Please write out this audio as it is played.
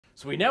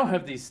So we now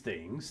have these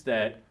things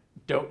that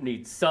don't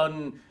need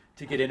sun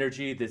to get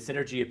energy. This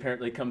energy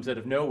apparently comes out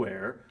of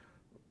nowhere.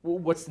 Well,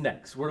 what's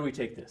next? Where do we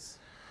take this?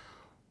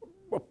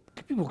 Well,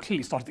 people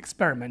clearly started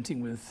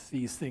experimenting with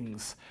these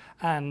things,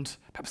 and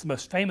perhaps the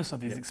most famous of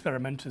these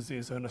experimenters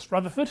is Ernest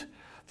Rutherford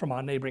from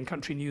our neighbouring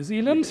country, New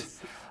Zealand. Yes.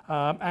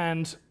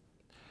 And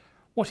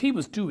what he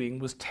was doing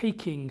was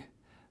taking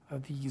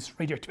these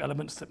radioactive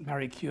elements that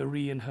Marie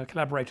Curie and her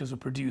collaborators were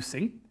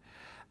producing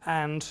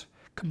and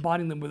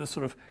combining them with the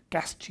sort of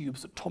gas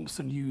tubes that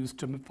Thomson used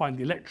to find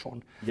the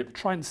electron, to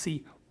try and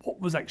see what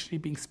was actually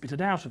being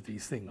spitted out of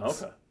these things.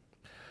 Okay.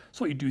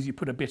 So what you do is you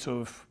put a bit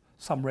of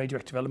some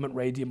radioactive element,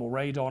 radium or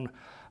radon,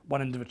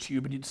 one end of a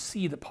tube, and you'd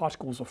see that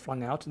particles are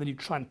flung out, and then you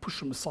try and push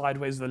them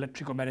sideways with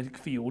electric or magnetic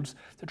fields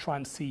to try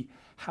and see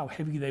how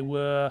heavy they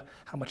were,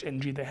 how much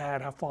energy they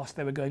had, how fast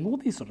they were going, all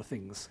these sort of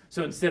things.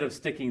 So instead of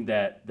sticking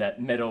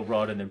that metal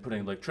rod and then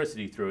putting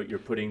electricity through it, you're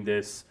putting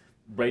this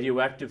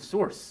radioactive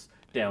source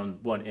down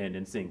one end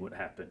and seeing what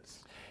happens.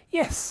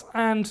 Yes,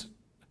 and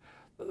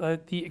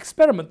the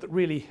experiment that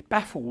really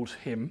baffled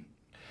him,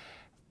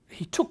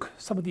 he took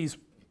some of these,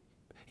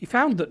 he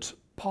found that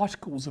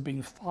particles are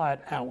being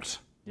fired out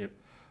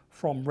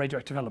from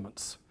radioactive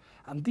elements.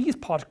 And these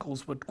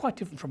particles were quite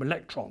different from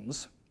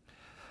electrons.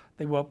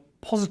 They were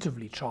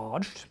positively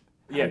charged.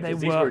 Yeah,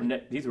 these were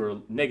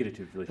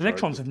negatively charged.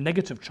 Electrons have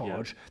negative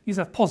charge. These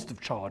have positive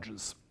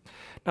charges.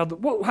 Now,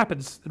 what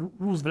happens, the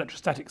rules of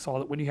electrostatics are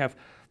that when you have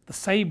the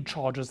same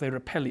charges, they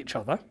repel each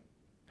other.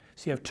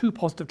 So you have two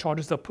positive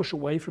charges, they'll push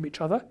away from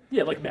each other.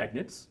 Yeah, like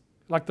magnets.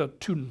 Like the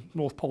two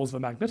north poles of a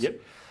magnet. Yep.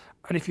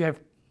 And if you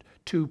have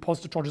two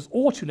positive charges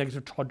or two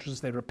negative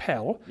charges, they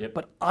repel, Yep.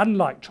 but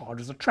unlike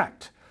charges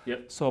attract.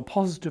 Yep. So a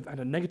positive and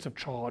a negative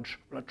charge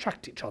will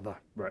attract each other.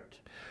 Right.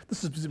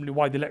 This is presumably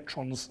why the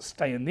electrons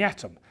stay in the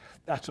atom.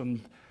 The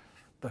atom,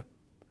 the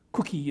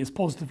cookie is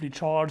positively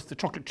charged, the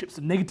chocolate chips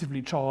are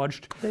negatively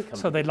charged,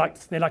 so they like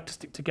to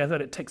stick together,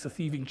 and it takes a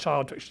thieving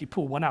child to actually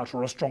pull one out,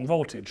 or a strong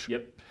voltage.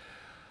 Yep.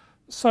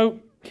 So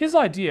his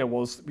idea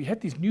was we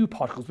had these new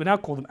particles, we now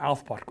call them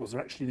alpha particles,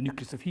 they're actually the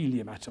nucleus of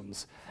helium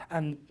atoms,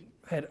 and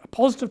they had a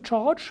positive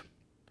charge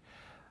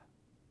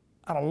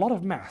and a lot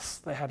of mass.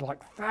 They had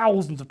like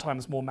thousands of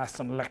times more mass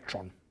than an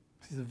electron.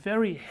 These are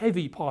very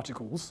heavy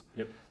particles.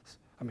 Yep.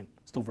 I mean,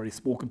 still very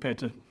small compared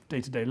to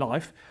day-to-day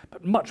life,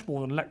 but much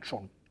more than an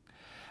electron.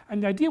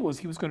 And the idea was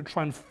he was going to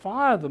try and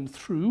fire them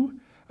through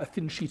a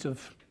thin sheet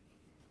of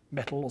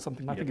metal or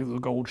something. I think it was a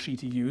gold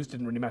sheet he used,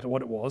 didn't really matter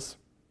what it was.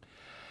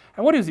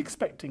 And what he was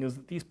expecting is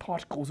that these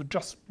particles would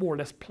just more or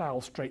less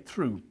plough straight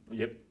through.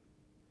 Yep.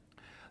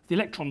 The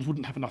electrons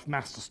wouldn't have enough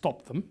mass to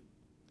stop them,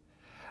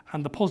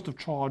 and the positive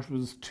charge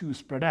was too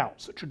spread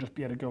out, so it should just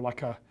be able to go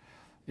like a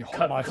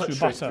hot knife through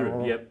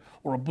butter,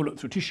 or a bullet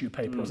through tissue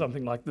paper or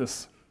something like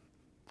this.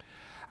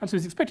 And so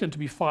he's expecting them to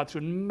be fired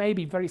through and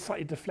maybe very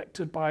slightly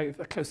deflected by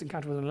a close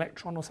encounter with an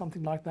electron or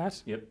something like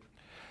that. Yep.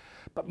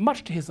 But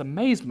much to his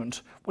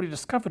amazement, what he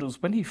discovered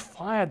was when he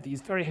fired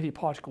these very heavy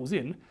particles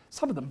in,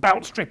 some of them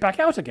bounced straight back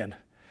out again.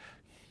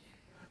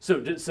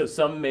 So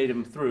some made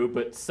them through,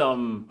 but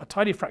some... A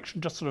tiny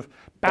fraction just sort of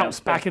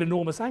bounced back at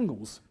enormous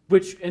angles.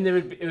 And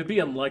it would be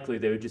unlikely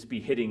they would just be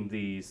hitting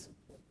these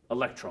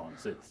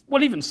electrons.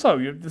 Well, even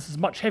so, this is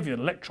much heavier than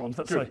electrons.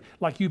 That's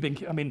like you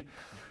being, I mean,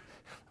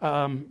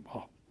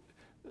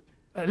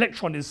 an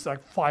electron is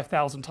like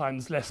 5,000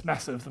 times less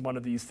massive than one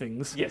of these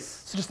things.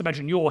 Yes. So just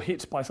imagine you're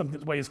hit by something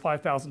that weighs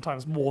 5,000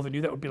 times more than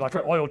you. That would be like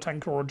an oil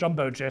tanker or a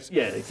jumbo jet.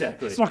 Yeah,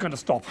 exactly. It's not going to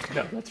stop.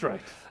 No, that's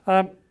right.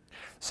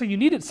 So you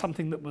needed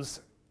something that was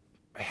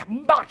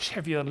much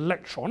heavier than an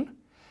electron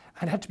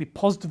and had to be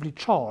positively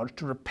charged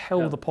to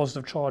repel the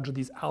positive charge of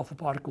these alpha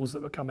particles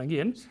that were coming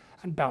in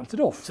and bounce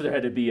it off. So there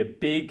had to be a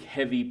big,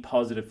 heavy,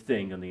 positive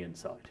thing on the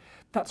inside.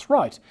 That's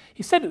right.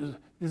 He said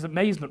his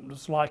amazement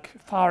was like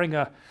firing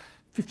a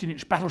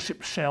 15-inch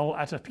battleship shell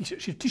at a piece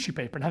of tissue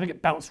paper and having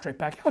it bounce straight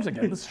back out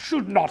again. This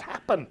should not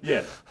happen.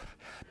 Yeah.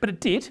 But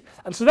it did,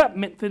 and so that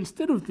meant that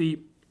instead of the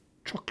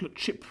chocolate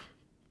chip,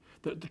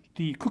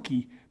 the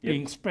cookie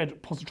being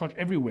spread positive charge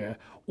everywhere,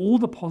 all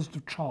the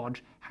positive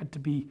charge had to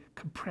be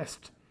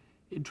compressed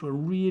into a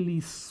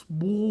really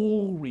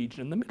small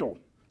region in the middle.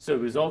 So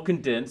it was all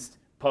condensed,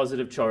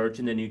 positive charge,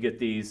 and then you get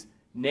these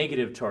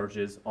negative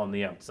charges on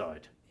the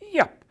outside.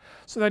 Yep.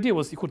 So the idea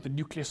was you called it the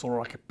nucleus, or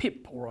like a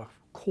pip, or a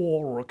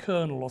core, or a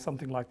kernel, or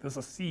something like this,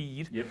 a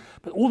seed. Yep.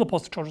 But all the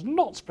positive charge was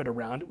not spread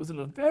around. It was in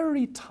a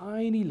very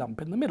tiny lump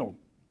in the middle.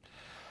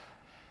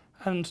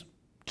 And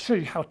to show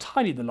you how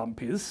tiny the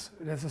lump is,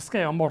 there's a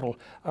scale model.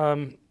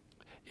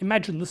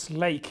 Imagine this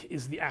lake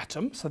is the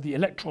atom, so the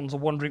electrons are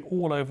wandering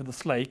all over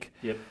this lake.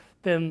 Yep.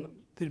 Then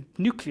the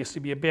nucleus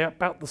would be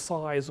about the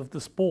size of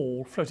this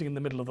ball floating in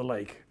the middle of the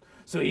lake.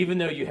 So even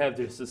though you have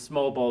this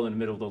small ball in the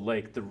middle of the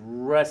lake, the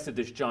rest of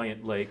this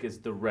giant lake is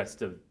the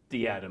rest of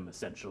the atom,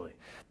 essentially.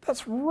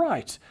 That's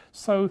right.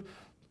 So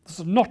this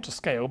is not to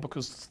scale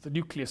because the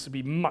nucleus would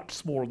be much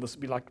smaller. This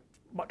would be like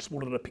much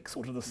smaller than a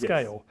pixel to the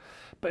scale.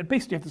 But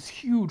basically you have this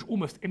huge,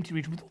 almost empty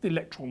region with all the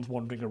electrons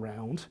wandering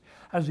around.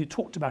 As we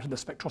talked about in the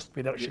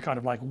spectroscopy, they're actually kind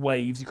of like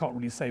waves. You can't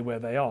really say where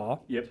they are.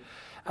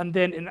 And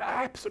then an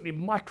absolutely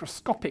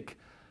microscopic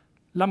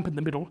lump in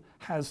the middle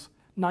has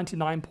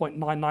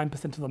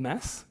 99.99% of the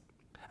mass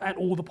and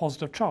all the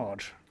positive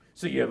charge.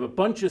 So you have a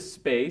bunch of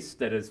space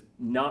that is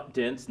not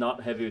dense,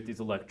 not heavy with these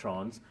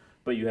electrons,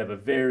 but you have a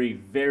very,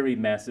 very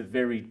massive,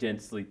 very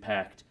densely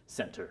packed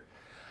center.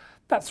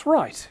 That's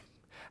right.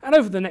 And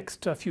over the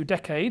next few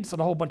decades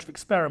and a whole bunch of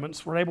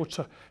experiments, we're able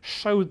to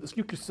show that this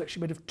nucleus is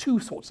actually made of two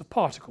sorts of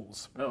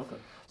particles.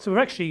 So we're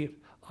actually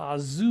a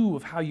zoo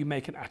of how you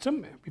make an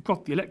atom. We've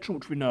got the electron,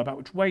 which we know about,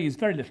 which weighs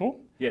very little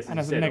and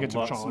has a negative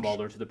charge. A lot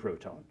smaller to the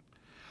proton.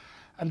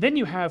 And then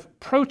you have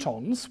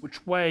protons,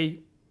 which weigh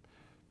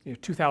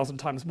 2,000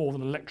 times more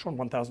than an electron,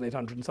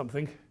 1,800 and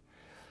something.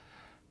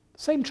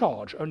 Same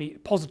charge, only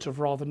positive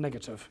rather than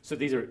negative. So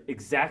these are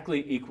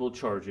exactly equal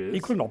charges.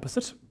 Equal and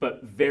opposite.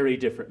 But very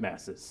different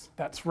masses.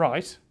 That's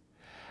right.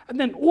 And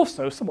then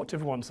also, somewhat to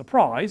everyone's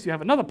surprise, you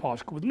have another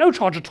particle with no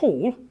charge at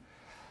all,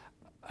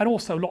 and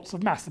also lots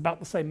of mass, about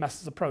the same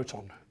mass as a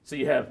proton. So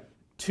you have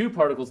two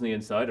particles on the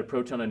inside, a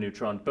proton and a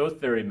neutron, both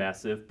very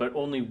massive, but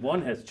only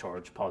one has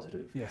charge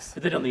positive.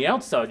 But then on the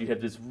outside, you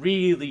have this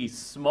really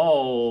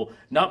small,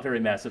 not very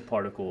massive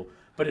particle,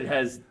 but it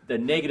has the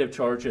negative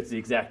charge that's the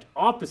exact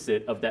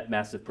opposite of that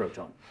massive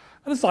proton.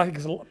 And this, I think,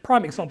 is a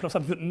prime example of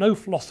something that no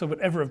philosopher would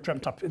ever have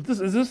dreamt up.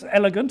 Is this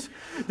elegant?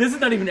 This is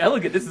not even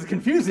elegant, this is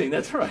confusing,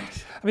 that's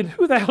right. I mean,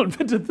 who the hell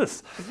invented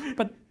this?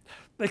 But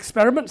the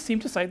experiments seem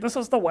to say this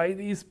is the way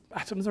these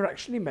atoms are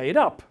actually made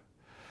up.